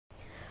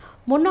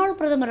முன்னாள்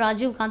பிரதமர்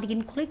ராஜீவ்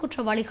காந்தியின் கொலை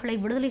குற்றவாளிகளை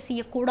விடுதலை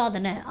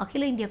செய்யக்கூடாதென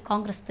அகில இந்திய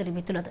காங்கிரஸ்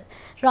தெரிவித்துள்ளது.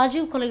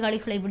 ராஜீவ்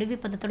கொலையாளிகளை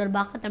விடுவிப்பது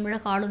தொடர்பாக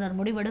தமிழக ஆளுநர்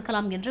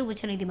முடிவெடுக்கலாம் என்று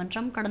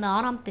உச்சநீதிமன்றம் கடந்த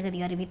 6ஆம்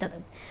தேதி அறிவித்தது.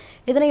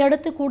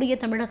 இதனையடுத்து கூடிய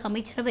தமிழக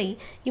அமைச்சரவை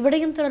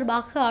இவ்விடயம்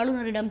தொடர்பாக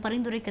ஆளுநரிடம்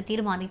பரிந்துரைக்க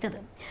தீர்மானித்தது.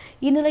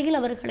 இந்நிலையில்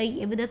அவர்களை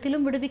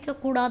எவ்விதத்திலும்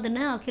விடுவிக்கக்கூடாதென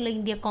அகில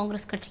இந்திய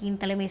காங்கிரஸ் கட்சியின்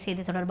தலைமை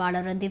செய்தி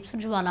தொடர்பாளர் ரந்தீப்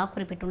சுர்ஜேவாலா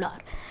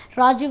குறிப்பிட்டுள்ளார்.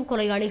 ராஜீவ்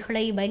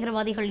கொலையாளிகளை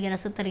பயங்கரவாதிகள் என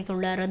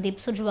சித்தரித்துள்ள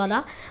ரந்தீப்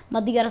சுர்ஜேவாலா,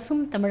 மத்திய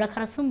அரசும் தமிழக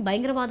அரசும்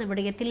பயங்கரவாத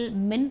விடயத்தில்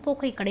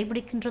மென்போக்கை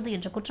கடைபிடிக்கின்றது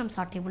என்று குற்றம்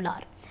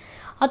சாட்டியுள்ளார்.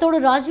 அத்தோடு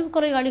ராஜீவ்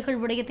கொலையாளிகள்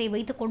விடயத்தை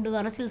வைத்துக் கொண்டு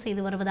அரசியல்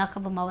செய்து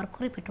வருவதாகவும் அவர்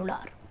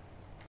குறிப்பிட்டுள்ளார்.